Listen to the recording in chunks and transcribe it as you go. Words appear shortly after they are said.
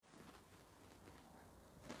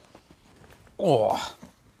Oh,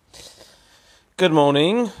 good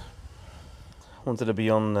morning. Wanted to be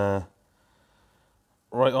on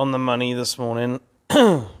right on the money this morning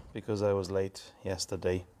because I was late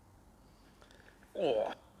yesterday.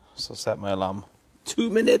 Oh, so set my alarm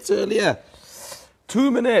 2 minutes earlier.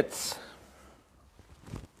 2 minutes.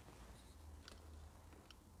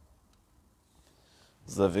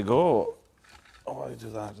 There we go. Oh, I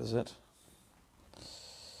do that, is it?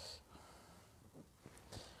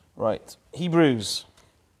 Right, Hebrews.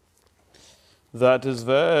 That is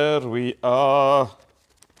where we are.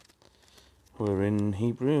 We're in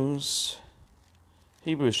Hebrews.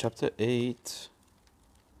 Hebrews chapter 8.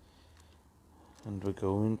 And we're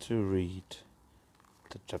going to read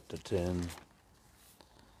to chapter 10.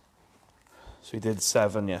 So we did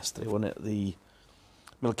 7 yesterday, wasn't it? The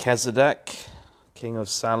Melchizedek, king of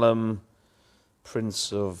Salem,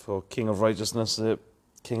 king of righteousness,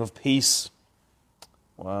 king of peace.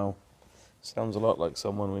 Wow, sounds a lot like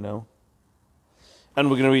someone we know. And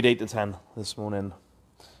we're going to read 8 to 10 this morning.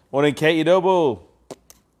 Morning, Katie Noble.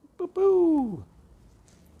 Boo-boo.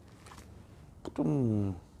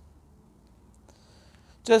 Boom.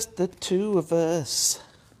 Just the two of us.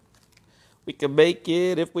 We can make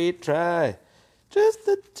it if we try. Just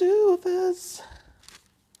the two of us.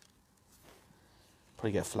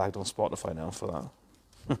 Probably get flagged on Spotify now for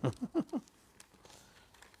that.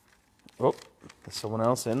 Oh, there's someone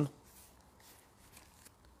else in.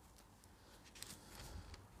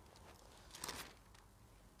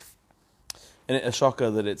 Isn't it a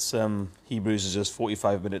shocker that it's Hebrews is just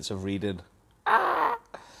 45 minutes of reading?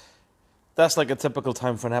 That's like a typical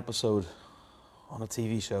time for an episode on a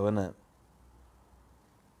TV show, isn't it?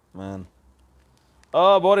 Man.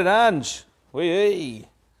 Oh, morning, Ange. Wee.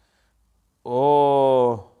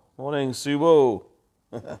 Oh, morning, Subo.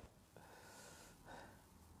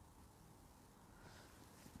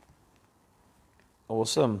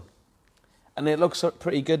 Awesome. And it looks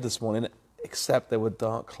pretty good this morning, except there were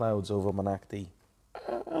dark clouds over Monachty.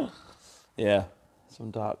 Yeah, some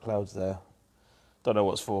dark clouds there. Don't know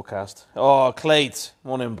what's forecast. Oh, Clayt.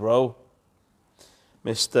 Morning, bro.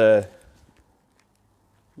 Missed you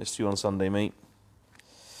on Sunday, mate.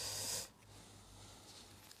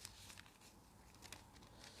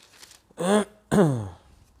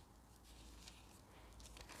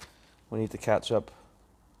 We need to catch up.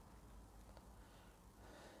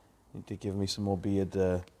 Need to give me some more beard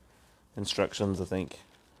instructions, I think.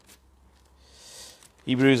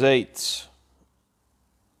 Hebrews 8.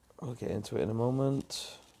 We'll get into it in a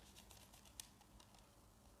moment.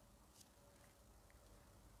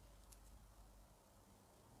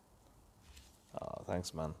 Oh,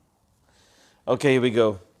 thanks, man. Okay, here we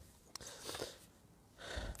go.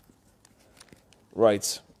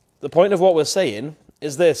 Right. The point of what we're saying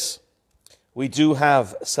is this. We do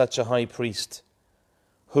have such a high priest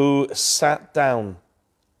who sat down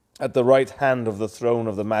at the right hand of the throne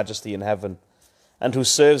of the majesty in heaven, and who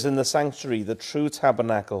serves in the sanctuary, the true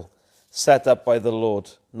tabernacle, set up by the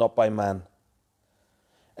Lord, not by man.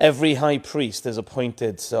 Every high priest is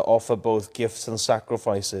appointed to offer both gifts and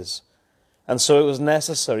sacrifices, and so it was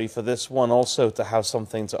necessary for this one also to have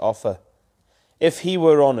something to offer. If he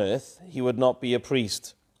were on earth, he would not be a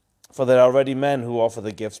priest, for there are already men who offer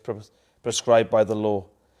the gifts prescribed by the law.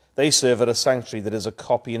 They serve at a sanctuary that is a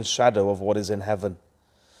copy and shadow of what is in heaven.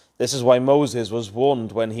 This is why Moses was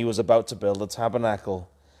warned when he was about to build the tabernacle.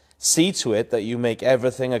 See to it that you make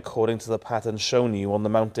everything according to the pattern shown you on the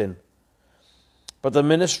mountain. But the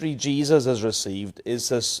ministry Jesus has received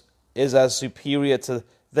is as superior to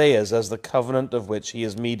theirs as the covenant of which he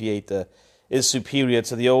is mediator is superior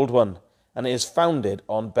to the old one, and it is founded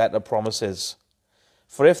on better promises.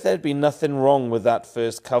 For if there had been nothing wrong with that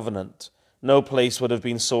first covenant, no place would have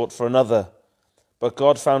been sought for another. But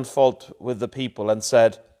God found fault with the people and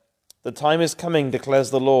said, "The time is coming, declares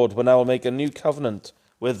the Lord, when I will make a new covenant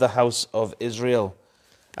with the house of Israel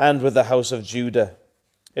and with the house of Judah.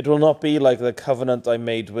 It will not be like the covenant I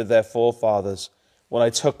made with their forefathers when I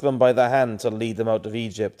took them by the hand to lead them out of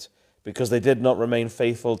Egypt, because they did not remain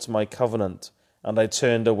faithful to my covenant, and I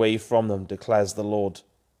turned away from them, declares the Lord.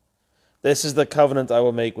 This is the covenant I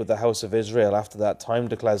will make with the house of Israel after that time,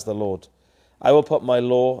 declares the Lord. I will put my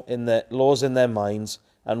laws in their minds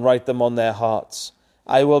and write them on their hearts.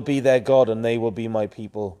 I will be their God, and they will be my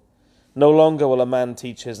people. No longer will a man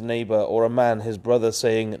teach his neighbor or a man his brother,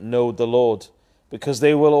 saying, 'Know the Lord,' because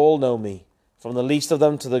they will all know me, from the least of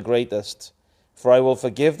them to the greatest. For I will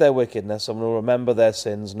forgive their wickedness and will remember their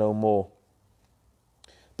sins no more.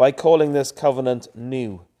 By calling this covenant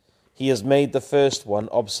new, he has made the first one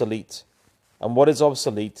obsolete. And what is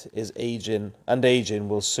obsolete is aging, and aging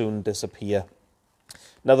will soon disappear.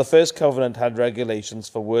 Now the first covenant had regulations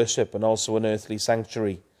for worship and also an earthly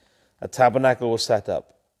sanctuary. A tabernacle was set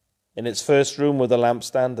up. In its first room were the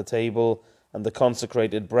lampstand, the table, and the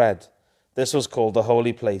consecrated bread. This was called the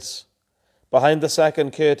holy place. Behind the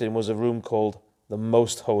second curtain was a room called the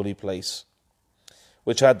most holy place,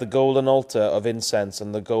 which had the golden altar of incense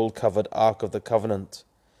and the gold-covered ark of the covenant.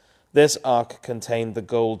 This ark contained the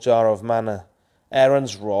gold jar of manna,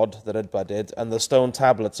 Aaron's rod that had budded, and the stone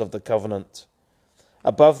tablets of the covenant.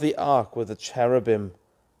 Above the ark were the cherubim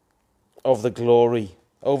of the glory,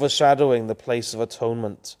 overshadowing the place of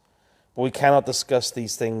atonement. But we cannot discuss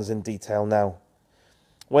these things in detail now.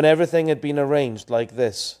 When everything had been arranged like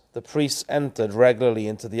this, the priests entered regularly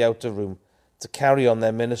into the outer room to carry on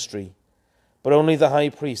their ministry. But only the high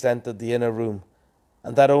priest entered the inner room,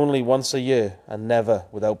 and that only once a year, and never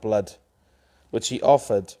without blood, which he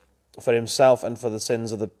offered for himself and for the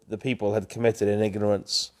sins of the people had committed in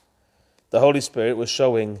ignorance. The Holy Spirit was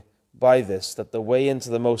showing by this that the way into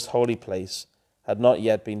the most holy place had not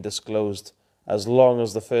yet been disclosed, as long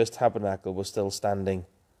as the first tabernacle was still standing.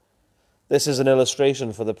 This is an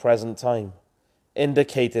illustration for the present time,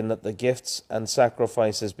 indicating that the gifts and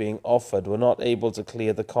sacrifices being offered were not able to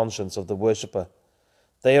clear the conscience of the worshipper.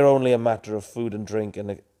 They are only a matter of food and drink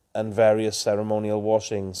and various ceremonial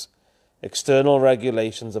washings, external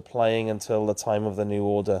regulations applying until the time of the new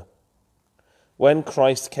order. When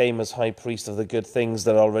Christ came as high priest of the good things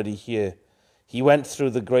that are already here, he went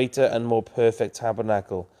through the greater and more perfect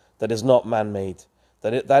tabernacle that is not man-made,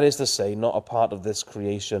 that is to say, not a part of this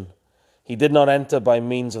creation. He did not enter by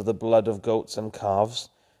means of the blood of goats and calves,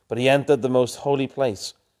 but he entered the most holy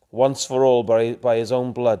place, once for all by his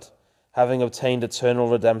own blood, having obtained eternal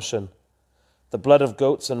redemption. The blood of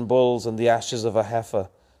goats and bulls and the ashes of a heifer,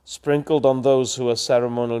 sprinkled on those who are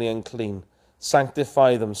ceremonially unclean,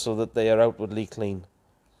 sanctify them so that they are outwardly clean.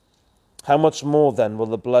 How much more then will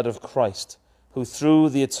the blood of Christ, who through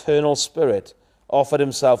the eternal Spirit offered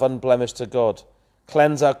himself unblemished to God,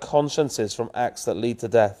 cleanse our consciences from acts that lead to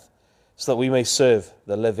death, so that we may serve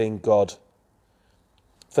the living God.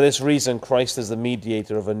 For this reason Christ is the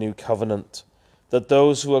mediator of a new covenant, that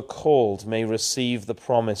those who are called may receive the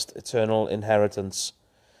promised eternal inheritance,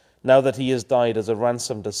 now that he has died as a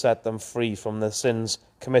ransom to set them free from their sins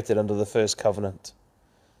committed under the first covenant.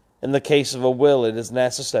 In the case of a will, it is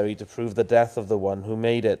necessary to prove the death of the one who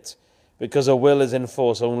made it, because a will is in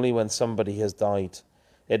force only when somebody has died.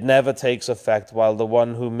 It never takes effect while the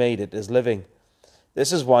one who made it is living.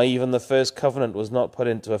 This is why even the first covenant was not put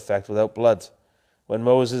into effect without blood. When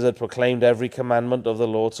Moses had proclaimed every commandment of the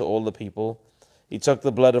law to all the people, he took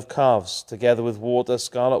the blood of calves, together with water,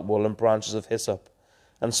 scarlet wool, and branches of hyssop,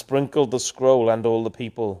 and sprinkled the scroll and all the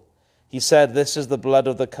people. He said, "This is the blood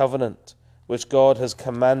of the covenant, which God has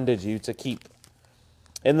commanded you to keep."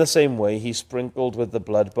 In the same way, he sprinkled with the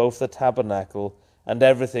blood both the tabernacle and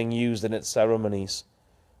everything used in its ceremonies.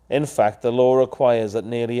 In fact, the law requires that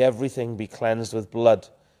nearly everything be cleansed with blood,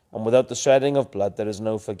 and without the shedding of blood there is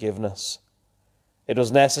no forgiveness. It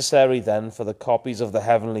was necessary then for the copies of the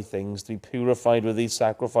heavenly things to be purified with these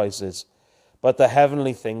sacrifices, but the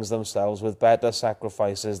heavenly things themselves with better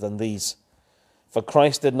sacrifices than these. For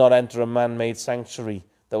Christ did not enter a man-made sanctuary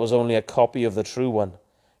that was only a copy of the true one.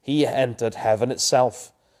 He entered heaven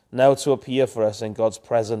itself, now to appear for us in God's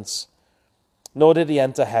presence. Nor did he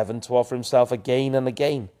enter heaven to offer himself again and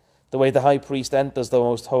again, the way the high priest enters the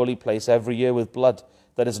most holy place every year with blood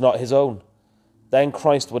that is not his own. Then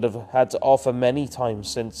Christ would have had to suffer many times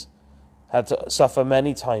since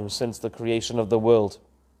the creation of the world.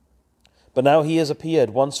 But now he has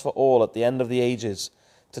appeared once for all at the end of the ages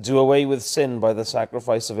to do away with sin by the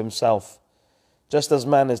sacrifice of himself. Just as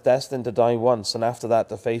man is destined to die once and after that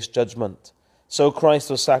to face judgment, so Christ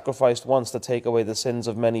was sacrificed once to take away the sins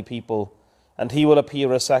of many people, and he will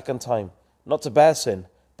appear a second time, not to bear sin,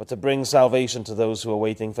 but to bring salvation to those who are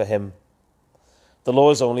waiting for him. The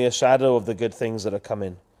law is only a shadow of the good things that are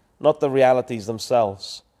coming, not the realities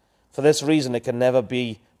themselves. For this reason, it can never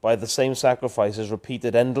be by the same sacrifices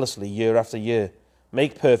repeated endlessly year after year,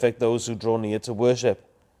 make perfect those who draw near to worship.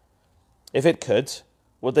 If it could,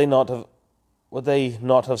 would they not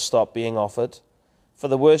have stopped being offered? For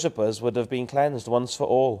the worshippers would have been cleansed once for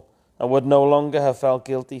all, and would no longer have felt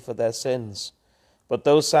guilty for their sins. But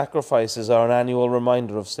those sacrifices are an annual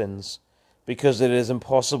reminder of sins, because it is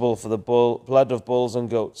impossible for the blood of bulls and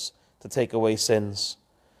goats to take away sins.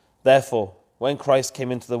 Therefore, when Christ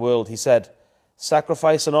came into the world, he said,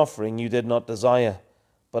 "Sacrifice and offering you did not desire,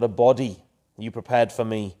 but a body you prepared for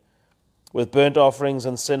me. With burnt offerings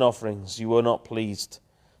and sin offerings you were not pleased.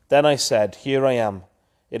 Then I said, Here I am.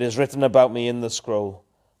 It is written about me in the scroll.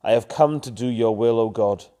 I have come to do your will, O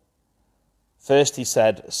God." First he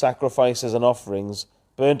said, sacrifices and offerings,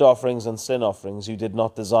 burnt offerings and sin offerings you did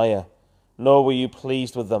not desire, nor were you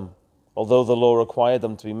pleased with them, although the law required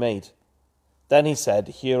them to be made. Then he said,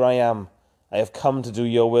 here I am have come to do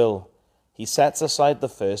your will. He sets aside the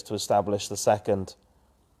first to establish the second.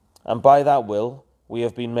 And by that will we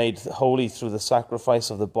have been made holy through the sacrifice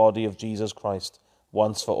of the body of Jesus Christ,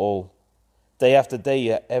 once for all. Day after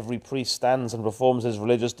day every priest stands and performs his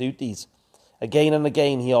religious duties. Again and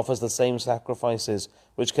again he offers the same sacrifices,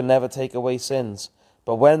 which can never take away sins.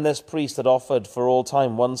 But when this priest had offered for all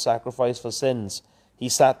time one sacrifice for sins, he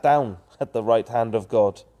sat down at the right hand of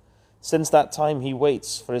God. Since that time he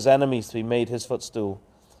waits for his enemies to be made his footstool,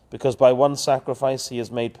 because by one sacrifice he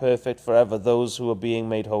has made perfect forever those who are being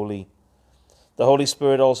made holy. The Holy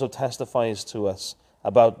Spirit also testifies to us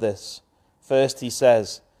about this. First he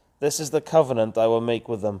says, this is the covenant I will make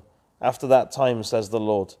with them. After that time, says the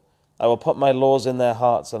Lord, I will put my laws in their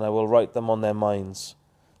hearts and I will write them on their minds.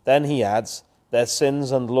 Then he adds, their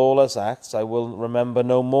sins and lawless acts I will remember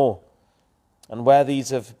no more. And where these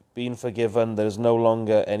have been forgiven, there is no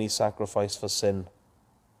longer any sacrifice for sin.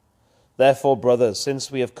 Therefore, brothers,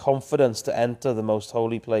 since we have confidence to enter the most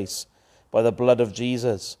holy place by the blood of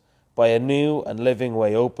Jesus, by a new and living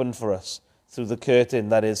way opened for us through the curtain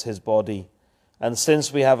that is his body, and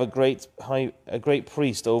since we have a great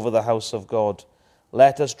priest over the house of God,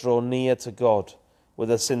 let us draw near to God with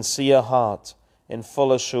a sincere heart in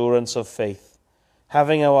full assurance of faith,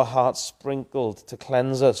 having our hearts sprinkled to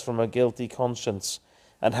cleanse us from a guilty conscience,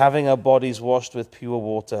 and having our bodies washed with pure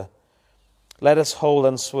water. Let us hold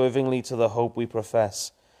unswervingly to the hope we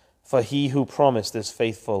profess, for he who promised is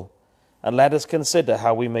faithful. And let us consider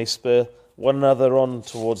how we may spur one another on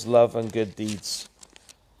towards love and good deeds.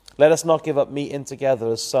 Let us not give up meeting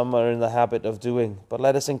together as some are in the habit of doing, but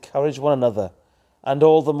let us encourage one another, and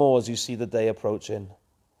all the more as you see the day approaching.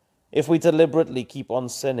 If we deliberately keep on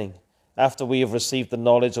sinning, after we have received the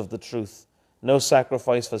knowledge of the truth, no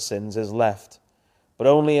sacrifice for sins is left, but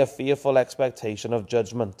only a fearful expectation of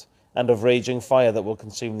judgment and of raging fire that will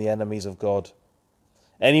consume the enemies of God.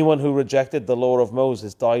 Anyone who rejected the law of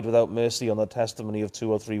Moses died without mercy on the testimony of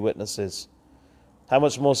 2 or 3 witnesses. How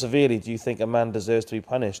much more severely do you think a man deserves to be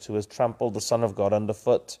punished who has trampled the Son of God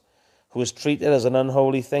underfoot, who has treated as an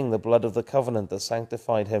unholy thing the blood of the covenant that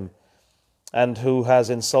sanctified him, and who has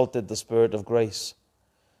insulted the Spirit of grace?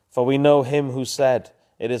 For we know him who said,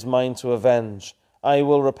 it is mine to avenge, I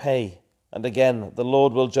will repay. And again, the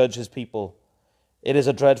Lord will judge his people. It is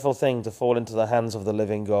a dreadful thing to fall into the hands of the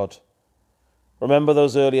living God. Remember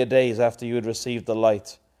those earlier days after you had received the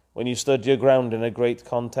light, when you stood your ground in a great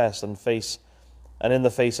contest and in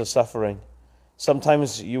the face of suffering.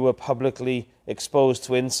 Sometimes you were publicly exposed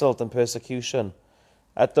to insult and persecution.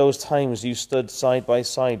 At those times you stood side by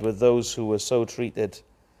side with those who were so treated.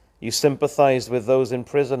 You sympathized with those in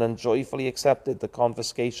prison and joyfully accepted the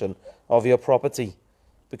confiscation of your property,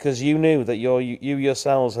 because you knew that you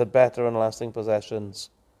yourselves had better and lasting possessions.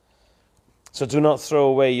 So do not throw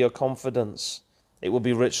away your confidence. It will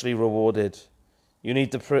be richly rewarded. You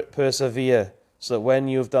need to persevere, so that when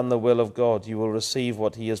you have done the will of God, you will receive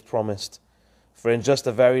what he has promised. For in just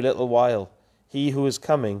a very little while, he who is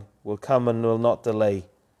coming will come and will not delay.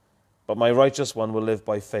 But my righteous one will live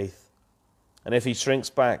by faith. And if he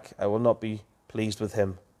shrinks back, I will not be pleased with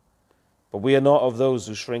him. But we are not of those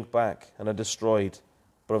who shrink back and are destroyed,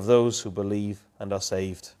 but of those who believe and are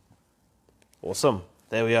saved. Awesome.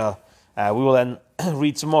 There we are. We will then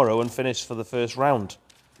read tomorrow and finish for the first round.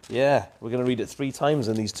 Yeah, we're going to read it 3 times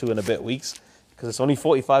in these 2 and a bit weeks, because it's only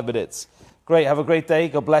 45 minutes. Great. Have a great day.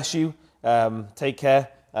 God bless you. Take care.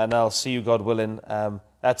 And I'll see you, God willing,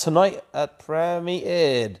 tonight at Prayer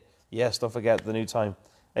Meeting. Yes, don't forget the new time.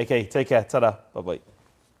 Okay, take care. Ta-da. Bye-bye.